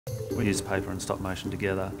We use paper and stop motion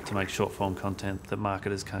together to make short form content that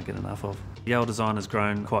marketers can't get enough of. Yelldesign has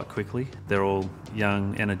grown quite quickly. They're all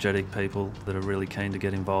young, energetic people that are really keen to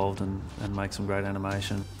get involved and make some great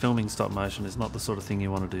animation. Filming stop motion is not the sort of thing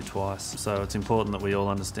you want to do twice, so it's important that we all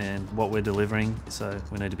understand what we're delivering, so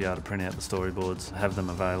we need to be able to print out the storyboards, have them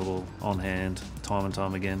available on hand time and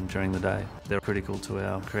time again during the day. They're critical to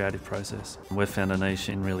our creative process. We've found a niche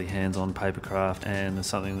in really hands-on paper craft, and it's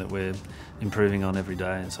something that we're improving on every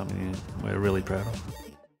day and something we're really proud of.